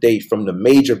cards today from the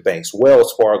major banks,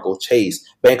 Wells Fargo, Chase,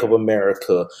 Bank of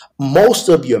America, most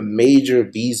of your major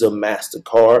Visa,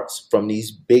 MasterCards from these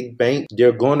big banks,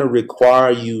 they're going to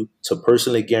require you to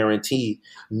personally guarantee,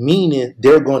 meaning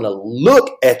they're going to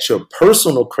look at your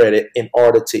personal credit in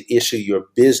order to issue your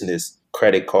business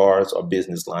credit cards or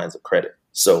business lines of credit.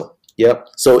 So, yep.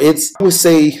 So I would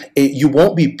say you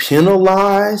won't be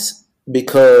penalized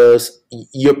because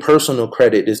your personal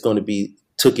credit is going to be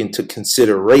taken into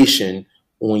consideration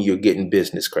when you're getting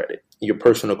business credit. Your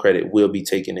personal credit will be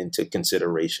taken into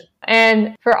consideration.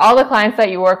 And for all the clients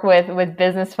that you work with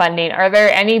business funding, are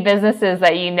there any businesses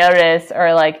that you notice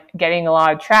are like getting a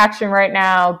lot of traction right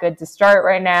now, good to start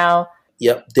right now?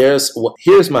 Yep.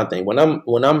 Here's my thing. When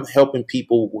I'm helping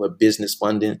people with business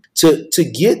funding,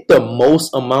 to get the most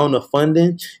amount of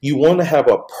funding, you want to have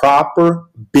a proper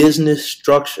business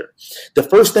structure. The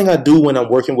first thing I do when I'm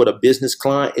working with a business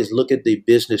client is look at the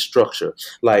business structure.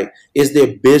 Like, is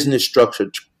their business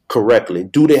structure correctly?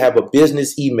 Do they have a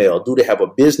business email? Do they have a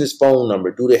business phone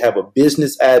number? Do they have a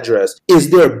business address? Is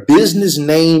their business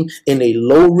name in a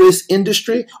low risk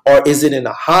industry or is it in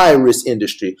a high risk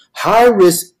industry? High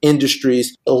risk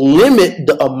industries limit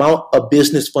the amount of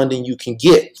business funding you can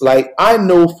get. Like, I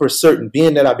know for certain,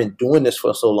 being that I've been doing this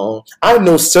for so long, I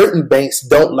know certain banks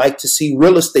don't like to see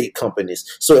real estate companies.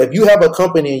 So if you have a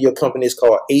company and your company is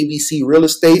called ABC Real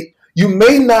Estate, you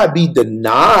may not be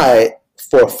denied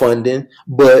for funding,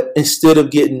 but instead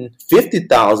of getting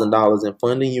 $50,000 in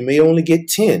funding, you may only get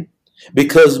 10,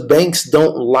 because banks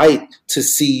don't like to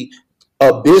see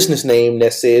a business name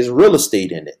that says real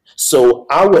estate in it. So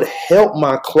I would help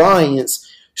my clients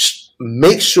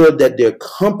make sure that their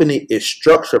company is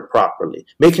structured properly,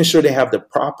 making sure they have the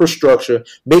proper structure,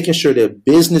 making sure their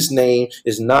business name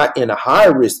is not in a high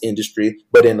risk industry,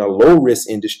 but in a low risk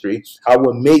industry. I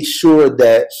will make sure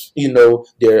that,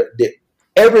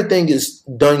 everything is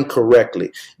done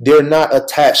correctly. They're not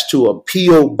attached to a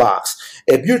P.O. box.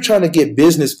 If you're trying to get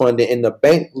business funding and the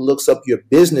bank looks up your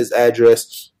business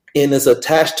address and is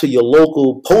attached to your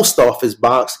local post office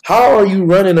box, how are you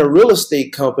running a real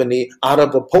estate company out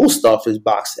of a post office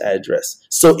box address?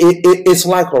 So it's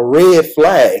like a red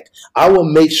flag. I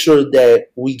will make sure that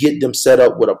we get them set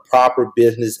up with a proper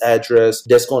business address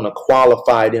that's going to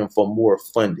qualify them for more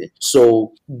funding.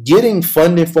 So getting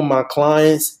funding for my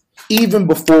clients, even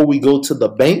before we go to the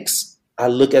banks, I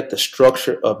look at the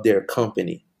structure of their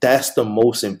company. That's the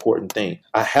most important thing.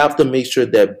 I have to make sure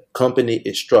that company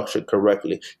is structured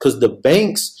correctly because the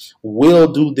banks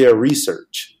will do their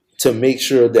research to make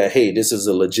sure that, hey, this is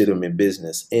a legitimate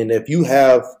business. And if you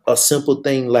have a simple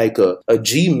thing like a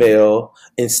Gmail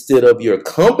instead of your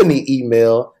company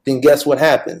email, then guess what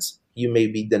happens? You may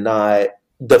be denied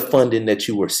the funding that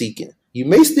you were seeking. You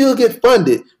may still get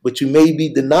funded, but you may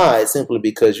be denied simply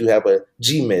because you have a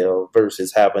Gmail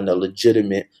versus having a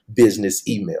legitimate business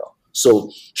email.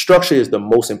 So structure is the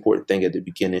most important thing at the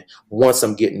beginning once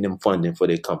I'm getting them funding for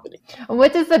their company.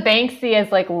 What does the bank see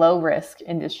as like low risk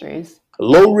industries?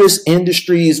 Low risk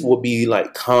industries will be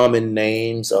like common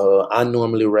names. I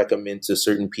normally recommend to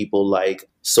certain people like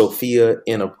Sophia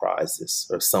Enterprises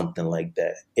or something like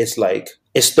that. It's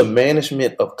the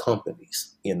management of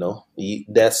companies,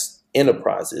 that's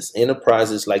enterprises.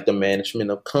 Enterprises like the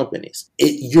management of companies.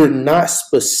 You're not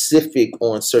specific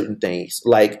on certain things.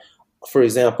 Like, for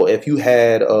example, if you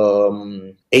had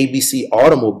ABC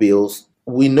Automobiles,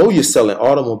 we know you're selling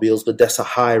automobiles, but that's a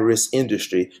high risk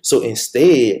industry. So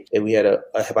instead,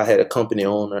 if I had a company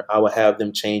owner, I would have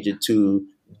them change it to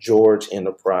George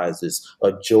Enterprises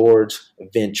or George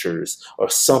Ventures or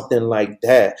something like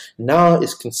that. Now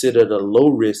it's considered a low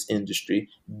risk industry.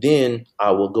 Then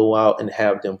I will go out and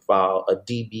have them file a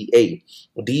DBA.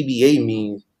 DBA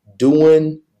means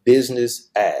doing business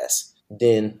as.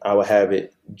 Then I will have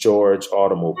it George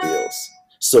Automobiles.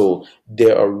 So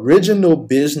their original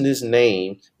business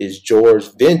name is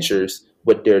George Ventures,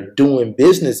 but they're doing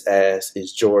business as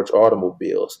is George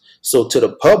Automobiles. So to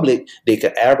the public, they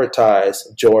could advertise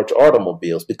George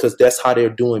Automobiles because that's how they're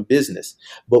doing business.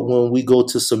 But when we go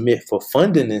to submit for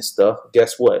funding and stuff,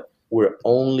 guess what? We're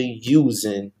only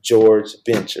using George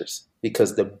Ventures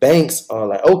because the banks are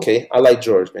like, okay, I like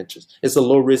George Ventures. It's a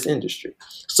low risk industry.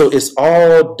 So it's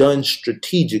all done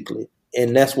strategically.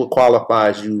 And that's what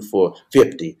qualifies you for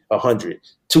 $50, $100,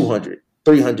 $200,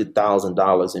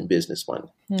 $300,000 in business money.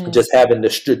 Just having the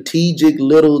strategic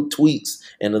little tweaks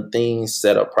and the things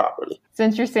set up properly. It's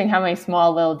interesting how many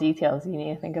small little details you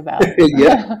need to think about.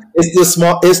 Yeah, it's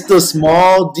the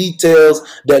small details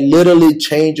that literally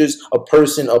changes a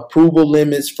person approval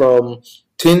limits from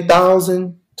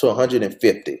 10,000 to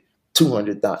 150,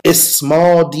 200,000. It's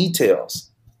small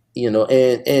details,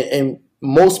 and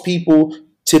most people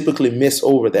typically miss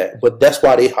over that, but that's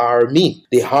why they hire me.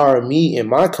 They hire me in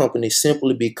my company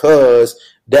simply because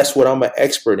that's what I'm an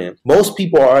expert in. Most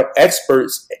people are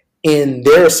experts in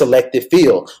their selected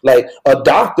field. Like a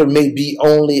doctor may be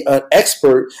only an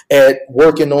expert at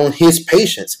working on his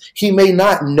patients. He may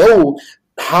not know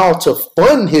how to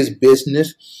fund his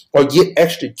business or get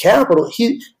extra capital.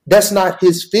 That's not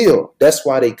his field. That's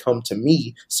why they come to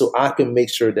me, so I can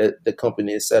make sure that the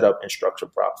company is set up and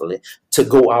structured properly to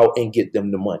go out and get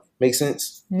them the money. Make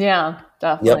sense? Yeah,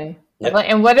 definitely. Yep.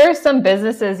 And what are some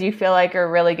businesses you feel like are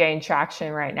really getting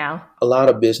traction right now? A lot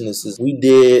of businesses. We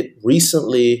did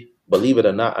recently, believe it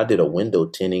or not, I did a window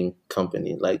tinting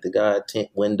company. Like the guy tint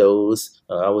windows.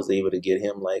 I was able to get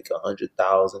him like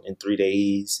 100,000 in 3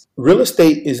 days. Real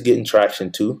estate is getting traction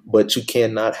too, but you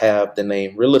cannot have the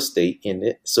name real estate in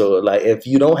it. So like if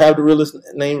you don't have the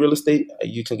name real estate,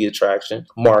 you can get traction.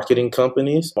 Marketing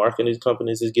companies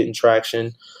is getting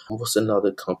traction. What's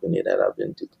another companies that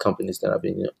I've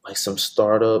been like some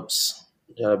startups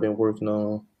that I've been working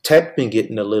on. Tech been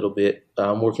getting a little bit.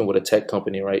 I'm working with a tech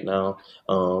company right now.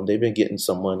 They've been getting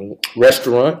some money.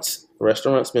 Restaurants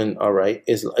been all right.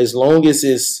 As long as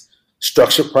it's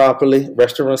structured properly.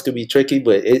 Restaurants could be tricky,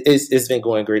 but it's been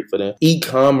going great for them.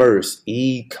 E-commerce.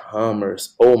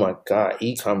 Oh my God,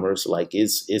 e-commerce, like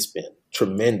it's been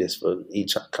tremendous for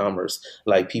e-commerce.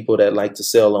 Like people that like to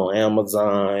sell on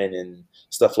Amazon and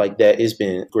stuff like that. It's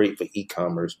been great for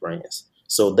e-commerce brands.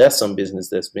 So that's some business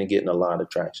that's been getting a lot of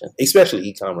traction, especially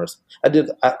e-commerce. I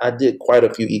did quite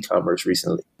a few e-commerce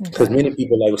recently because many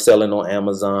people like were selling on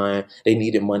Amazon. They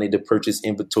needed money to purchase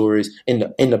inventories. In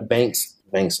the banks,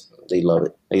 they love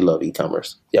it. They love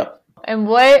e-commerce. Yeah. And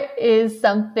what is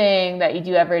something that you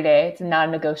do every day? It's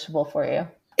non-negotiable for you.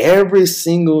 Every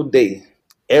single day,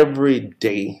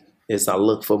 is I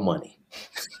look for money.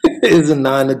 It's a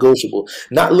non-negotiable.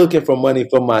 Not looking for money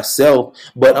for myself,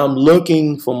 but I'm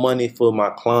looking for money for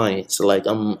my clients. Like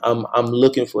I'm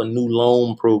looking for new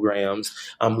loan programs.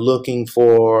 I'm looking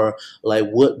for like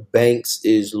what banks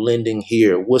is lending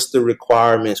here. What's the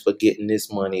requirements for getting this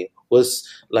money? What's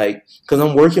like, because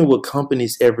I'm working with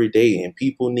companies every day and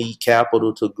people need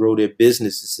capital to grow their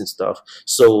businesses and stuff.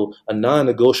 So a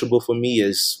non-negotiable for me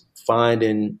is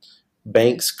finding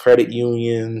banks, credit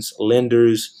unions,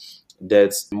 lenders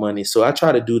that's money. So I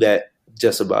try to do that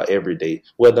just about every day,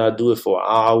 whether I do it for an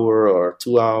hour or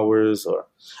 2 hours, or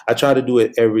I try to do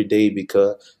it every day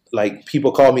because like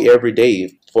people call me every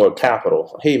day for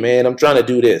capital. Hey man, I'm trying to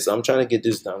do this. I'm trying to get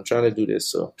this done. I'm trying to do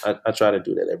this. So I try to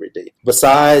do that every day.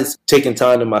 Besides taking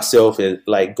time to myself and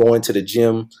like going to the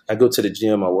gym, I go to the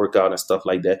gym, I work out and stuff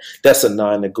like that. That's a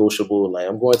non-negotiable. Like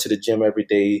I'm going to the gym every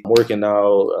day, working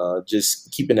out,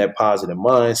 just keeping that positive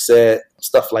mindset,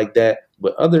 stuff like that.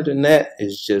 But other than that,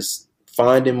 it's just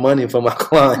finding money for my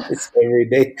clients every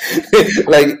day.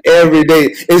 Like every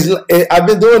day. I've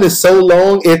been doing this so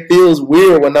long, it feels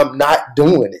weird when I'm not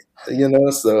doing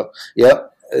it, So, yep.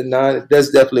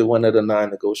 That's definitely one of the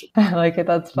non-negotiables. I like it.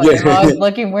 That's funny. I'm always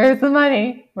looking, where's the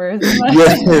money? Where's the money?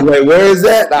 Yeah, like, where is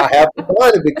that? I have to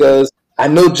find it because I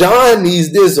know John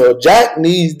needs this, or Jack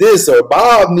needs this, or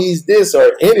Bob needs this,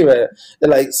 or anyway,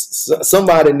 like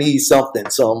somebody needs something.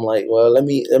 So I'm like, well, let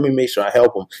me make sure I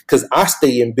help them because I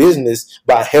stay in business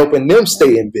by helping them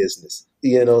stay in business.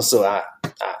 So I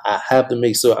have to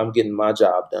make sure I'm getting my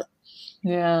job done.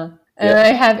 Yeah. And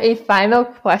I have a final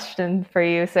question for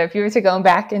you. So if you were to go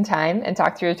back in time and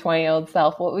talk to your 20-year-old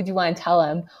self, what would you want to tell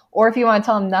him? Or if you want to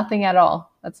tell him nothing at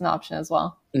all, that's an option as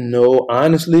well. No,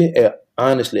 honestly,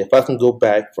 if I can go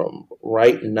back from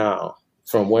right now,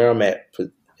 from where I'm at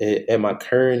my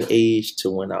current age to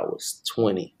when I was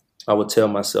 20, I would tell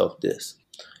myself this.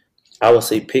 I would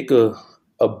say pick a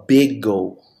big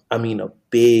goal. I mean, a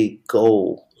big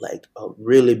goal, like a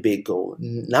really big goal,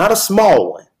 not a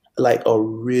small one, like a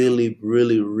really,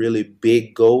 really, really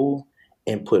big goal,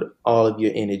 and put all of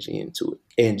your energy into it.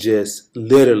 And just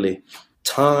literally,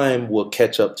 time will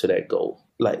catch up to that goal.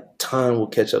 Like time will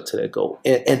catch up to that goal.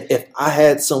 And if I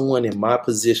had someone in my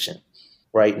position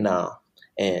right now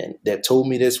and that told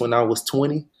me this when I was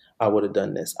 20, I would have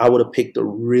done this. I would have picked a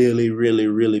really, really,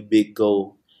 really big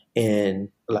goal. And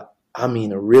a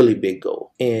really big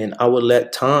goal. And I would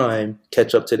let time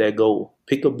catch up to that goal.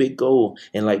 Pick a big goal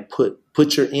and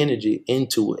put your energy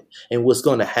into it. And what's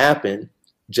going to happen,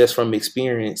 just from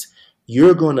experience,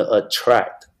 you're going to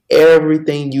attract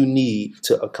everything you need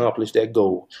to accomplish that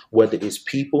goal, whether it's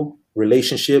people,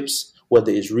 relationships,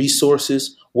 whether it's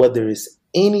resources, whether it's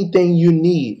anything you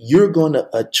need, you're going to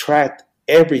attract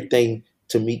everything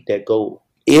to meet that goal.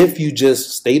 If you just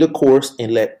stay the course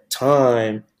and let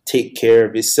time take care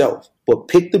of itself. But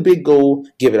pick the big goal,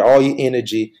 give it all your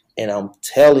energy, and I'm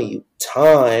telling you,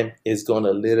 time is going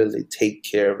to literally take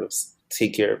care of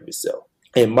itself.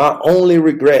 And my only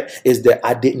regret is that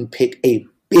I didn't pick a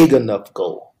big enough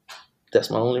goal. That's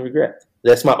my only regret.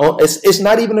 That's my own. It's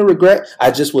not even a regret.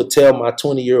 I just would tell my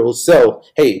 20-year-old self,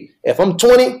 hey, if I'm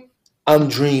 20, I'm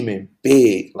dreaming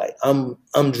big. Like I'm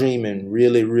dreaming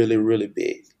really, really, really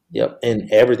big. Yep. And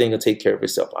everything will take care of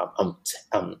itself.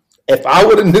 If I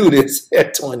would have knew this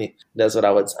at 20, that's what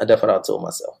I told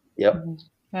myself. Yep.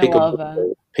 I love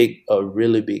that. Pick a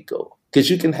really big goal. Because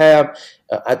you can have,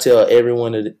 I tell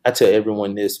everyone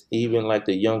this, even like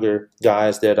the younger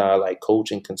guys that I like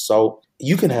coach and consult,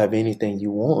 you can have anything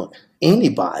you want.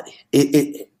 Anybody.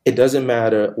 It doesn't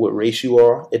matter what race you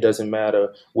are. It doesn't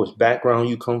matter what background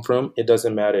you come from. It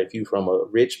doesn't matter if you're from a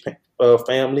rich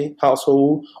family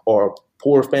household or a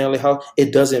poor family house.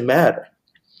 It doesn't matter.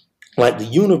 Like the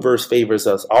universe favors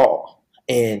us all.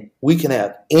 And we can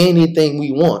have anything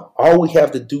we want. All we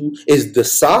have to do is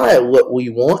decide what we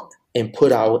want and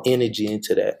put our energy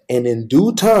into that. And in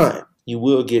due time, you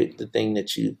will get the thing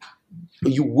that you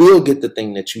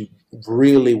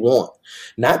really want.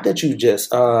 Not that you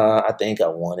just, I think I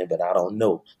want it, but I don't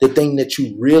know. The thing that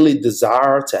you really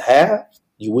desire to have,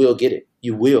 you will get it.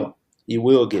 You will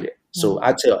get it. So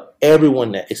I tell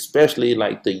everyone that, especially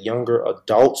like the younger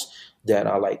adults that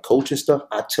are like coaching stuff,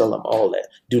 I tell them all that.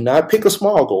 Do not pick a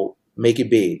small goal. Make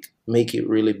it big. Make it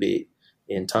really big.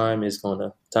 And time's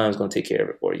gonna take care of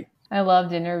it for you. I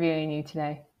loved interviewing you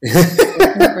today.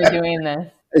 Thank you for doing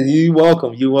this. You're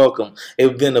welcome.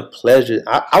 It's been a pleasure.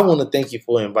 I want to thank you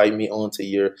for inviting me onto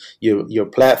your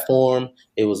platform.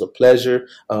 It was a pleasure.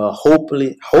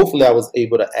 Hopefully I was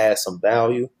able to add some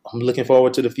value. I'm looking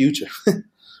forward to the future.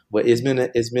 But it's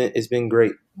been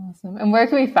great. Awesome. And where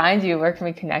can we find you? Where can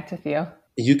we connect with you?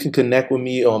 You can connect with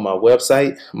me on my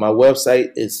website. My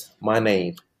website is my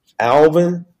name,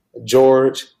 Alvin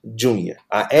George Jr.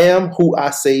 I am who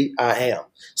I say I am.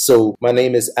 So my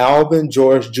name is Alvin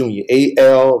George Jr.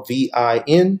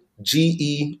 ALVIN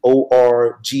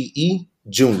GEORGE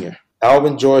Jr.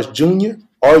 Alvin George Jr.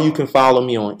 Or you can follow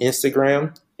me on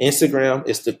Instagram. Instagram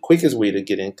is the quickest way to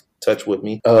get in touch with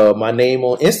me. My name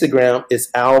on Instagram is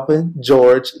Alvin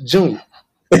George Jr.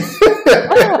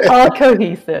 All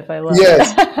cohesive. I love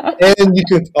it. And you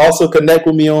can also connect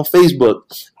with me on Facebook,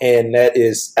 and that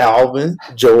is Alvin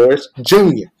George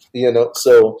Jr.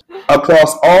 So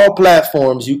across all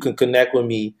platforms, you can connect with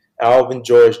me, Alvin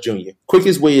George Jr.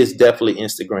 Quickest way is definitely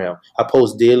Instagram. I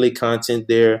post daily content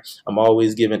there. I'm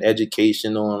always giving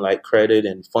education on like credit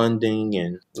and funding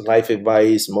and life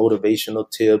advice, motivational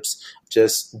tips,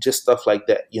 just stuff like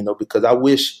that. Because I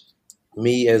wish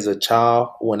me as a child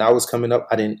when I was coming up,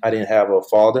 I didn't have a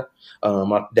father.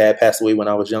 My dad passed away when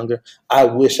I was younger. I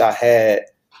wish I had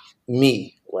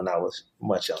me when I was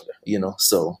much younger.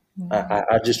 So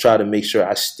I just try to make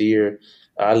sure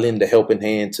I lend a helping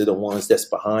hand to the ones that's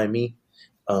behind me.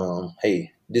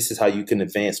 Hey, this is how you can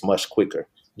advance much quicker.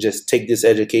 Just take this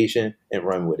education and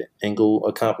run with it and go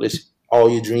accomplish all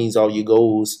your dreams, all your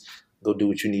goals. Go do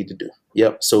what you need to do.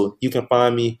 Yep. So you can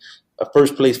find me a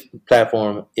first place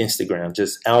platform, Instagram,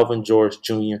 just Alvin George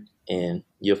Jr., and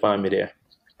you'll find me there.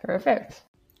 Perfect.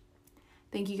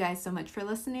 Thank you guys so much for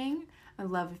listening. I'd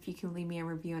love if you can leave me a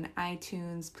review on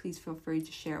iTunes. Please feel free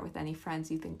to share it with any friends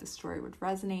you think the story would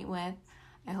resonate with.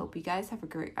 I hope you guys have a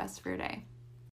great rest of your day.